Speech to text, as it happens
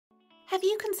Have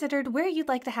you considered where you'd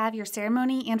like to have your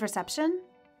ceremony and reception?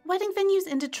 Wedding venues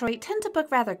in Detroit tend to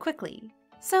book rather quickly,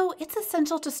 so it's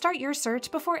essential to start your search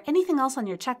before anything else on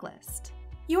your checklist.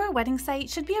 Your wedding site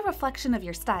should be a reflection of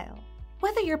your style.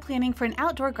 Whether you're planning for an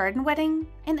outdoor garden wedding,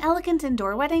 an elegant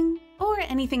indoor wedding, or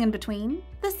anything in between,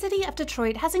 the city of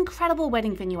Detroit has incredible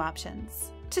wedding venue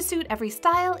options to suit every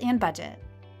style and budget.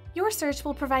 Your search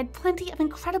will provide plenty of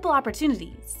incredible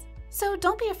opportunities, so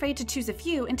don't be afraid to choose a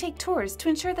few and take tours to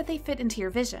ensure that they fit into your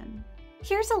vision.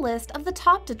 Here's a list of the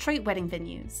top Detroit wedding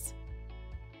venues.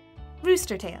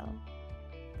 Rooster Tail.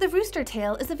 The Rooster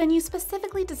Tail is a venue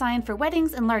specifically designed for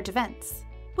weddings and large events,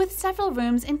 with several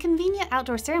rooms and convenient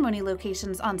outdoor ceremony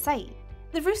locations on site.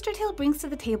 The Rooster Tail brings to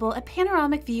the table a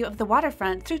panoramic view of the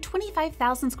waterfront through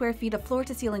 25,000 square feet of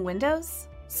floor-to-ceiling windows,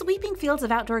 sweeping fields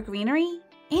of outdoor greenery,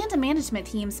 and a management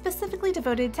team specifically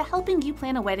devoted to helping you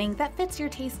plan a wedding that fits your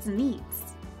tastes and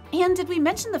needs. And did we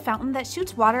mention the fountain that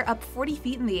shoots water up 40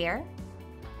 feet in the air?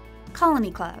 Colony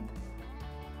Club.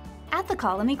 At the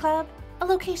Colony Club, a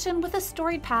location with a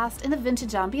storied past and a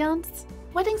vintage ambiance,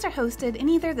 weddings are hosted in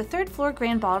either the 3rd floor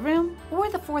Grand Ballroom or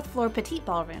the 4th floor Petite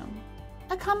Ballroom.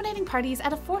 Accommodating parties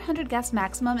at a 400 guest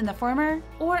maximum in the former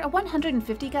or a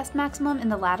 150 guest maximum in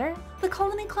the latter, the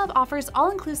Colony Club offers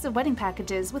all-inclusive wedding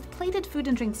packages with plated food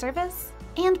and drink service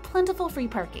and plentiful free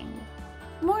parking.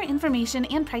 More information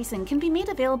and pricing can be made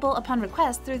available upon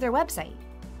request through their website.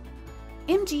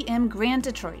 MGM Grand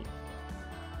Detroit.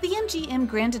 The MGM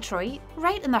Grand Detroit,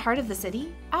 right in the heart of the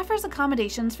city, offers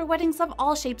accommodations for weddings of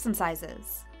all shapes and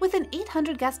sizes, with an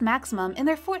 800 guest maximum in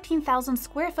their 14,000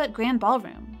 square foot Grand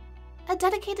Ballroom. A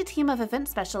dedicated team of event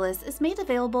specialists is made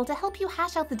available to help you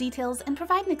hash out the details and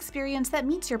provide an experience that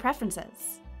meets your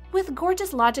preferences. With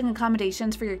gorgeous lodging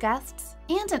accommodations for your guests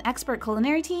and an expert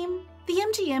culinary team, the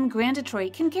MGM Grand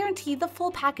Detroit can guarantee the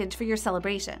full package for your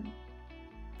celebration.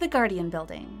 The Guardian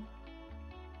Building.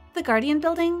 The Guardian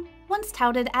Building, once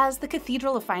touted as the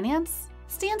Cathedral of Finance,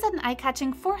 stands at an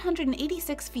eye-catching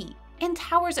 486 feet and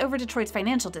towers over Detroit's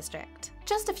financial district,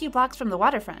 just a few blocks from the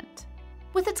waterfront.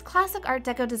 With its classic Art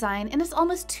Deco design and its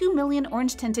almost 2 million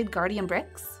orange-tinted Guardian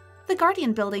bricks, the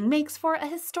Guardian Building makes for a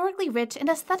historically rich and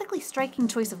aesthetically striking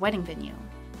choice of wedding venue.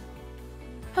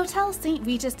 Hotel St.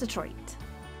 Regis Detroit.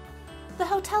 The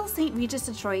Hotel St. Regis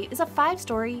Detroit is a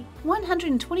 5-story,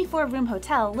 124-room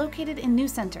hotel located in New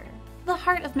Center, the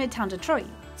heart of Midtown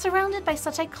Detroit, surrounded by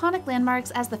such iconic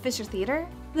landmarks as the Fisher Theater,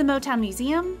 the Motown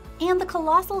Museum, and the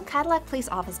colossal Cadillac Place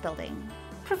office building.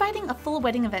 Providing a full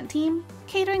wedding event team,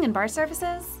 catering and bar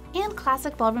services, and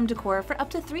classic ballroom decor for up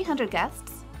to 300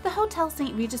 guests, the Hotel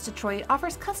St. Regis Detroit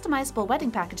offers customizable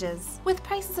wedding packages with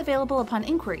prices available upon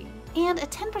inquiry, and a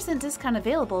 10% discount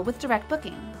available with direct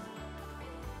booking.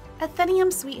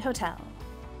 Athenaeum Suite Hotel.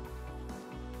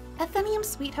 Athenaeum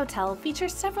Suite Hotel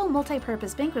features several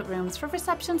multi-purpose banquet rooms for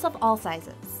receptions of all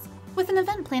sizes. With an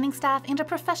event planning staff and a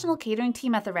professional catering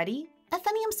team at the ready,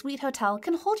 Athenaeum Suite Hotel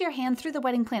can hold your hand through the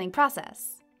wedding planning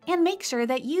process and make sure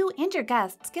that you and your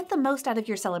guests get the most out of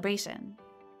your celebration.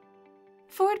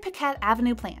 Ford Piquette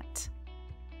Avenue Plant.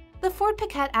 The Ford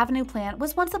Piquette Avenue plant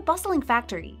was once a bustling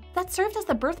factory that served as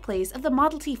the birthplace of the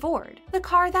Model T Ford, the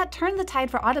car that turned the tide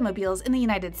for automobiles in the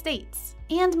United States,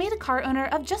 and made a car owner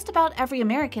of just about every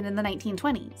American in the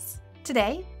 1920s.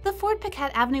 Today, the Ford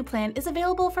Piquette Avenue plant is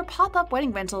available for pop-up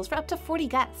wedding rentals for up to 40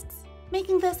 guests,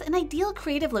 making this an ideal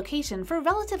creative location for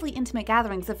relatively intimate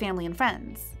gatherings of family and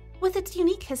friends. With its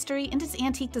unique history and its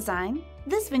antique design,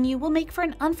 this venue will make for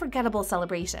an unforgettable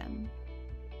celebration.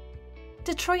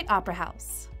 Detroit Opera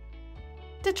House.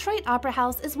 Detroit Opera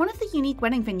House is one of the unique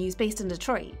wedding venues based in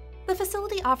Detroit. The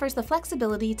facility offers the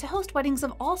flexibility to host weddings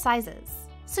of all sizes,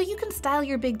 so you can style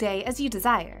your big day as you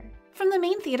desire. From the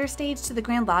main theater stage to the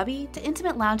grand lobby to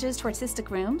intimate lounges to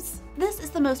artistic rooms, this is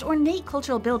the most ornate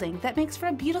cultural building that makes for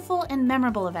a beautiful and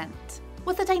memorable event.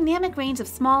 With a dynamic range of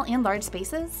small and large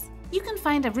spaces, you can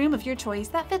find a room of your choice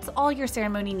that fits all your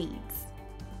ceremony needs.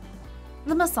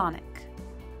 The Masonic.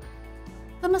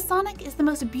 The Masonic is the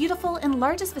most beautiful and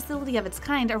largest facility of its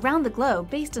kind around the globe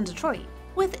based in Detroit.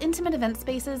 With intimate event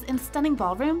spaces and stunning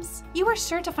ballrooms, you are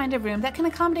sure to find a room that can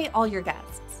accommodate all your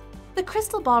guests. The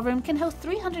Crystal Ballroom can host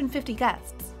 350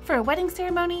 guests for a wedding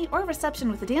ceremony or reception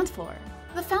with a dance floor.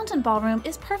 The Fountain Ballroom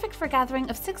is perfect for a gathering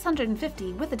of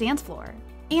 650 with a dance floor,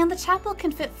 and the chapel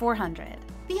can fit 400.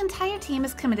 The entire team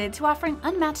is committed to offering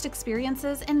unmatched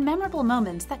experiences and memorable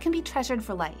moments that can be treasured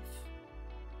for life.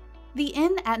 The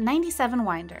Inn at 97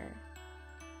 Winder.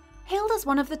 Hailed as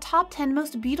one of the top 10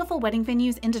 most beautiful wedding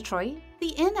venues in Detroit, the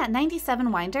Inn at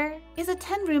 97 Winder is a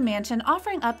 10-room mansion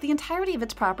offering up the entirety of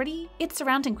its property, its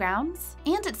surrounding grounds,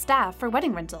 and its staff for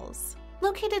wedding rentals.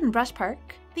 Located in Brush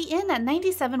Park, the Inn at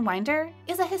 97 Winder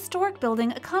is a historic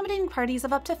building accommodating parties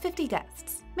of up to 50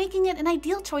 guests, making it an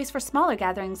ideal choice for smaller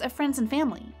gatherings of friends and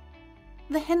family.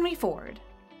 The Henry Ford.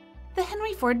 The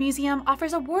Henry Ford Museum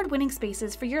offers award-winning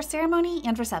spaces for your ceremony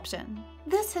and reception.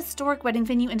 This historic wedding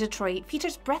venue in Detroit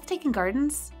features breathtaking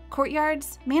gardens,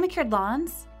 courtyards, manicured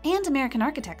lawns, and American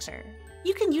architecture.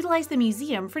 You can utilize the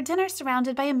museum for dinners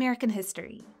surrounded by American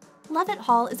history. Lovett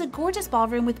Hall is a gorgeous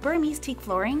ballroom with Burmese teak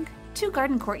flooring, 2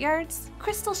 garden courtyards,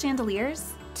 crystal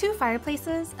chandeliers, 2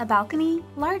 fireplaces, a balcony,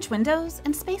 large windows,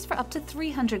 and space for up to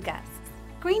 300 guests.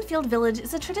 Greenfield Village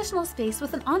is a traditional space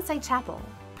with an on-site chapel,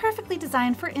 perfectly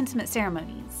designed for intimate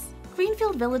ceremonies.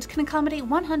 Greenfield Village can accommodate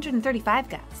 135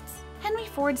 guests. Henry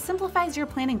Ford simplifies your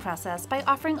planning process by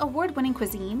offering award-winning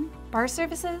cuisine, bar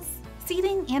services,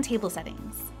 seating, and table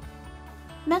settings.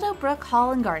 Meadowbrook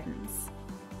Hall and Gardens.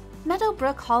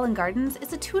 Meadowbrook Hall and Gardens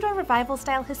is a Tudor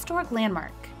Revival-style historic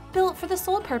landmark, built for the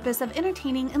sole purpose of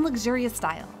entertaining in luxurious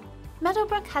style.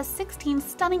 Meadowbrook has 16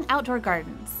 stunning outdoor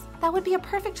gardens that would be a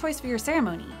perfect choice for your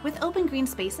ceremony, with open green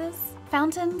spaces,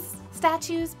 fountains,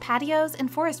 statues, patios,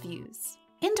 and forest views.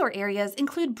 Indoor areas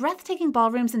include breathtaking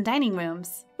ballrooms and dining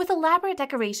rooms, with elaborate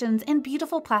decorations and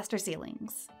beautiful plaster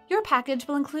ceilings. Your package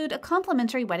will include a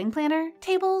complimentary wedding planner,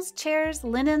 tables, chairs,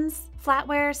 linens,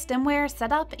 flatware, stemware,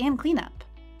 setup, and cleanup.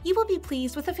 You will be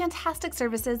pleased with the fantastic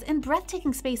services and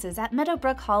breathtaking spaces at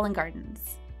Meadowbrook Hall and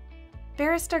Gardens.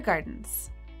 Barrister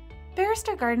Gardens.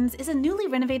 Barrister Gardens is a newly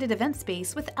renovated event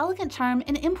space with elegant charm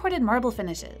and imported marble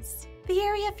finishes. The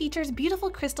area features beautiful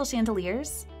crystal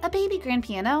chandeliers, a baby grand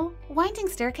piano, winding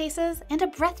staircases, and a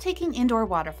breathtaking indoor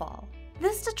waterfall.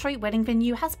 This Detroit wedding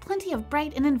venue has plenty of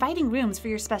bright and inviting rooms for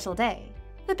your special day.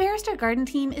 The Barrister Garden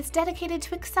team is dedicated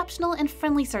to exceptional and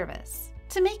friendly service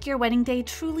to make your wedding day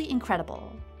truly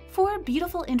incredible. 4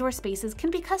 beautiful indoor spaces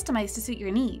can be customized to suit your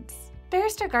needs.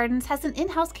 Barrister Gardens has an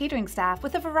in-house catering staff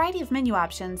with a variety of menu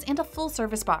options and a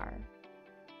full-service bar.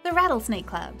 The Rattlesnake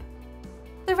Club.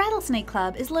 The Rattlesnake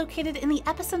Club is located in the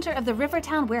epicenter of the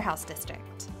Rivertown Warehouse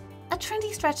District, a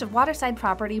trendy stretch of waterside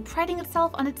property priding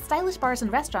itself on its stylish bars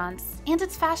and restaurants and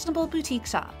its fashionable boutique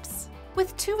shops.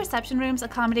 With 2 reception rooms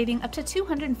accommodating up to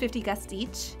 250 guests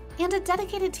each, and a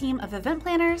dedicated team of event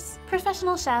planners,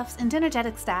 professional chefs, and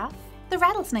energetic staff, the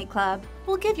Rattlesnake Club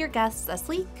will give your guests a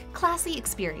sleek, classy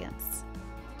experience.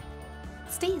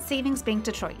 State Savings Bank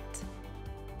Detroit.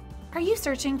 Are you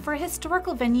searching for a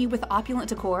historical venue with opulent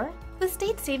decor? The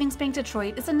State Savings Bank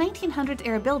Detroit is a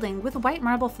 1900s-era building with white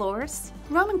marble floors,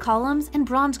 Roman columns, and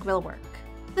bronze grillwork.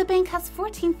 The bank has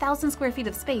 14,000 square feet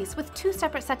of space with 2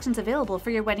 separate sections available for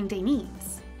your wedding day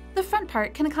needs. The front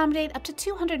part can accommodate up to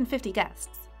 250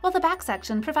 guests, while the back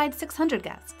section provides 600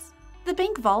 guests. The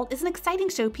bank vault is an exciting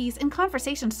showpiece and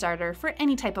conversation starter for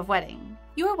any type of wedding.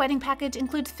 Your wedding package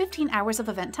includes 15 hours of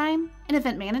event time, an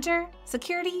event manager,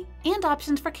 security, and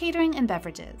options for catering and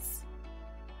beverages.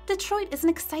 Detroit is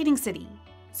an exciting city,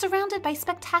 surrounded by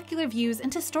spectacular views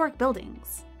and historic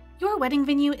buildings. Your wedding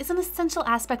venue is an essential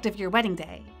aspect of your wedding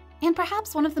day, and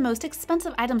perhaps one of the most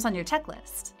expensive items on your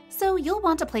checklist, so you'll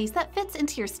want a place that fits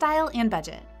into your style and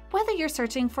budget. Whether you're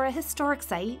searching for a historic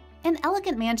site, an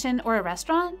elegant mansion, or a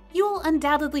restaurant, you will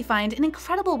undoubtedly find an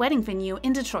incredible wedding venue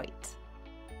in Detroit.